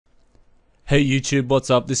Hey YouTube, what's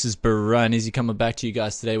up? This is Brian Izzy coming back to you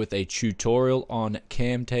guys today with a tutorial on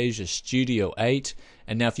Camtasia Studio 8.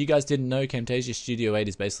 And now if you guys didn't know, Camtasia Studio 8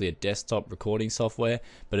 is basically a desktop recording software,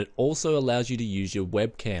 but it also allows you to use your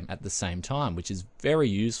webcam at the same time, which is very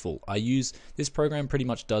useful. This program pretty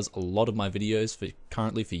much does a lot of my videos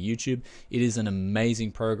currently for YouTube. It is an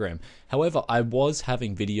amazing program. However, I was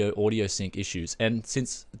having video audio sync issues, and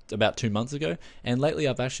since about 2 months ago, and lately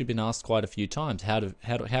I've actually been asked quite a few times how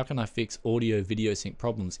can I fix audio video sync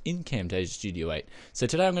problems in Camtasia Studio 8. So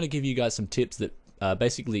today I'm going to give you guys some tips that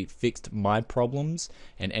basically fixed my problems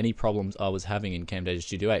and any problems I was having in Camtasia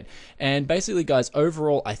Studio 8. And basically guys,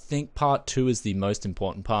 overall I think part 2 is the most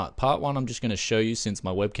important part. Part 1 I'm just going to show you, since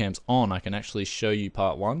my webcam's on, I can actually show you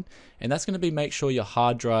part 1, and that's going to be make sure your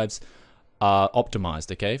hard drives are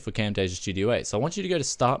optimized, okay, for Camtasia Studio 8. So I want you to go to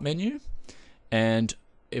Start menu, and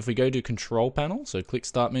if we go to Control Panel, so click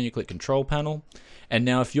Start menu, click Control Panel, and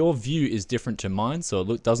now if your view is different to mine, so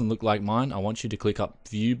it doesn't look like mine, I want you to click up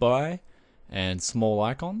View By and Small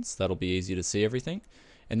Icons. That'll be easier to see everything.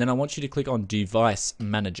 And then I want you to click on Device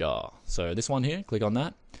Manager. So this one here, click on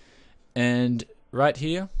that. And right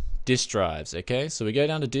here, disk drives, okay? So we go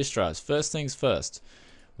down to disk drives. First things first,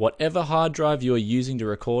 whatever hard drive you're using to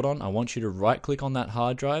record on, I want you to right click on that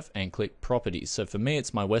hard drive and click Properties. So for me,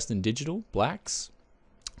 it's my Western Digital Blacks.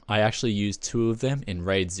 I actually use 2 of them in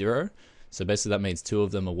RAID 0. So basically that means 2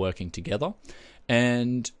 of them are working together.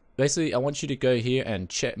 And basically I want you to go here and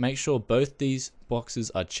check, make sure both these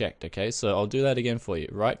boxes are checked, okay? So I'll do that again for you.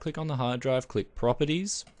 Right click on the hard drive, click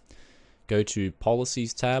Properties, go to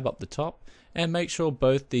Policies tab up the top, and make sure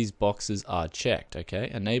both these boxes are checked, okay?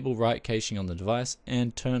 Enable write caching on the device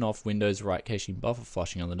and turn off Windows write caching buffer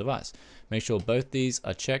flushing on the device. Make sure both these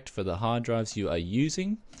are checked for the hard drives you are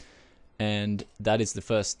using. And that is the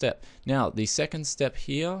first step. Now, the second step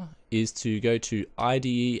here is to go to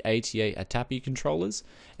IDE ATA ATAPI controllers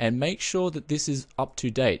and make sure that this is up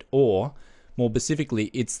to date, or more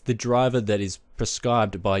specifically, it's the driver that is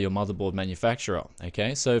prescribed by your motherboard manufacturer.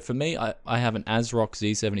 Okay, so for me, I have an ASRock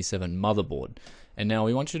Z77 motherboard. And now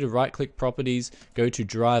we want you to right click Properties, go to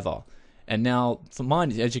Driver. And now for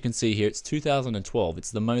mine, as you can see here, it's 2012.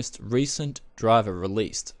 It's the most recent driver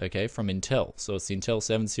released, okay, from Intel. So it's the Intel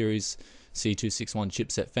 7 Series C261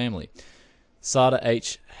 chipset family. SATA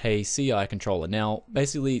HACI controller. Now,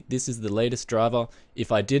 basically, this is the latest driver.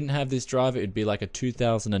 If I didn't have this driver, it'd be like a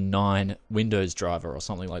 2009 Windows driver or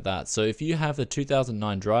something like that. So if you have the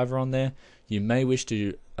 2009 driver on there, you may wish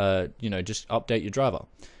to, just update your driver.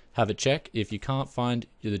 Have a check. If you can't find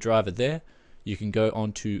the driver there, you can go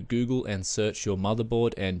onto Google and search your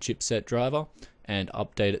motherboard and chipset driver and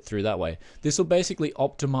update it through that way. This will basically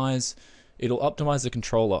optimize the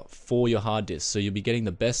controller for your hard disk, so you'll be getting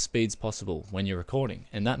the best speeds possible when you're recording,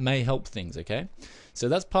 and that may help things, okay? So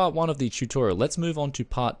that's part 1 of the tutorial. Let's move on to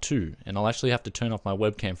part 2, and I'll actually have to turn off my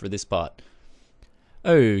webcam for this part.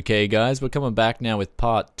 Okay guys, we're coming back now with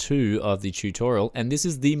part 2 of the tutorial, and this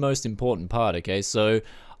is the most important part, okay? So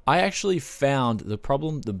I actually found the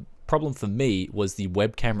problem for me was the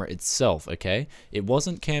web camera itself, okay? It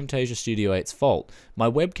wasn't Camtasia Studio 8's fault. My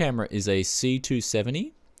web camera is a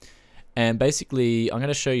C270, and basically I'm going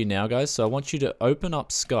to show you now, guys. So I want you to open up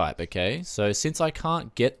Skype, okay? So since I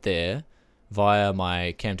can't get there via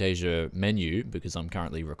my Camtasia menu because I'm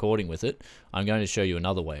currently recording with it, I'm going to show you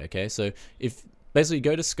another way, okay? So if basically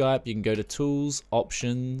go to Skype, you can go to Tools,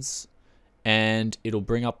 Options, and it'll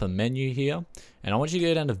bring up a menu here, and I want you to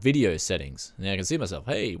go down to video settings. Now I can see myself,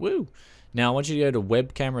 hey, woo. Now I want you to go to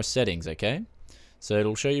web camera settings, okay? So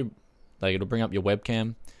it'll show you, like, it'll bring up your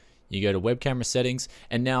webcam. You go to web camera settings,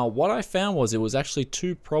 and now what I found was it was actually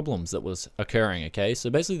 2 problems that was occurring, okay? So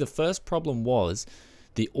basically the first problem was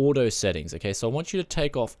the auto settings, okay? So I want you to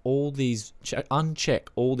take off all these, uncheck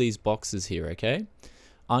all these boxes here, okay?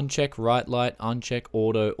 Uncheck right light, uncheck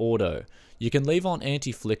auto. You can leave on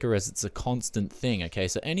anti-flicker as it's a constant thing, okay?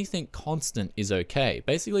 So anything constant is okay.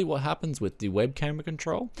 Basically what happens with the web camera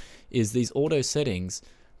control is these auto settings,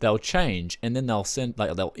 they'll change and then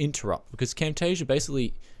they'll interrupt, because Camtasia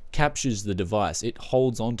basically captures the device. It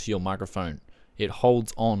holds onto your microphone. It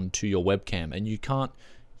holds on to your webcam, and you can't,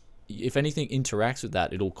 if anything interacts with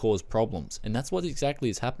that, it'll cause problems. And that's what exactly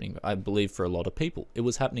is happening, I believe, for a lot of people. It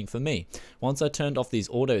was happening for me. Once I turned off these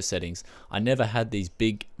auto settings, I never had these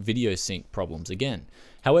big video sync problems again.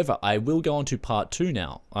 However, I will go on to part 2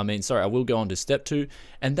 now. I will go on to step 2,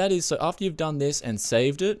 and that is, so after you've done this and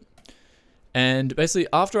saved it, and basically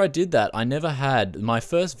after I did that, I never had, my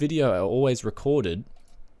first video I always recorded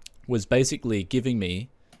was basically giving me,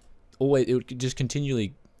 it would just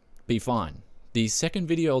continually be fine. the second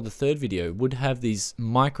video or the third video would have these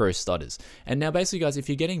micro stutters. And now basically guys, if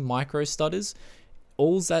you're getting micro stutters,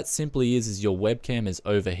 all that simply is your webcam is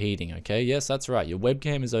overheating, okay? Yes, that's right, your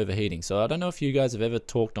webcam is overheating. So I don't know if you guys have ever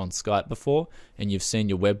talked on Skype before and you've seen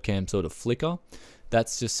your webcam sort of flicker.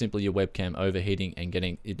 That's just simply your webcam overheating and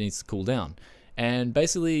it needs to cool down. And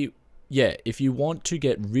basically, yeah, if you want to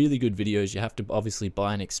get really good videos, you have to obviously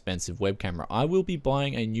buy an expensive web camera. I will be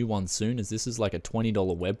buying a new one soon, as this is like a $20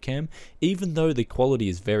 webcam, even though the quality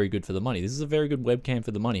is very good for the money. This is a very good webcam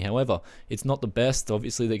for the money. However, it's not the best.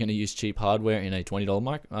 Obviously, they're going to use cheap hardware in a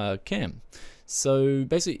 $20 cam. So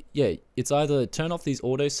basically, yeah, it's either turn off these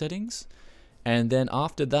auto settings, and then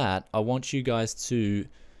after that, I want you guys to...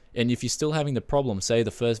 And if you're still having the problem, say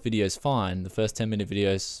the first video is fine, the first 10-minute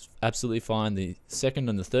video is absolutely fine, the second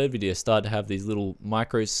and the third video start to have these little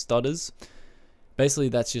micro stutters, basically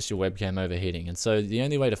that's just your webcam overheating. And so the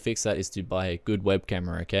only way to fix that is to buy a good web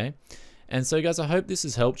camera, okay? And so guys, I hope this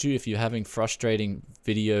has helped you if you're having frustrating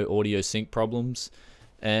video audio sync problems.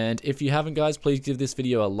 And if you haven't guys, please give this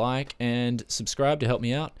video a like and subscribe to help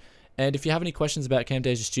me out. And if you have any questions about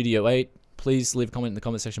Camtasia Studio 8, please leave a comment in the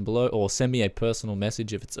comment section below, or send me a personal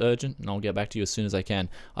message if it's urgent, and I'll get back to you as soon as I can.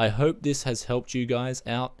 I hope this has helped you guys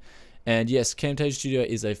out. And yes, Camtasia Studio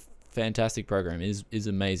is a fantastic program. It is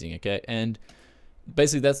amazing, okay? And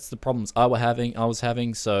basically that's the problems I was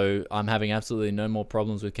having, so I'm having absolutely no more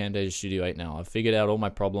problems with Camtasia Studio 8 now. I've figured out all my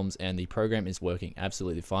problems and the program is working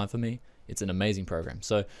absolutely fine for me. It's an amazing program.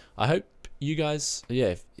 So I hope you guys,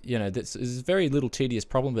 yeah, you know, this is a very little tedious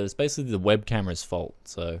problem, but it's basically the web camera's fault.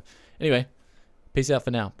 So anyway, peace out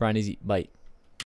for now. Brian Easy, bye.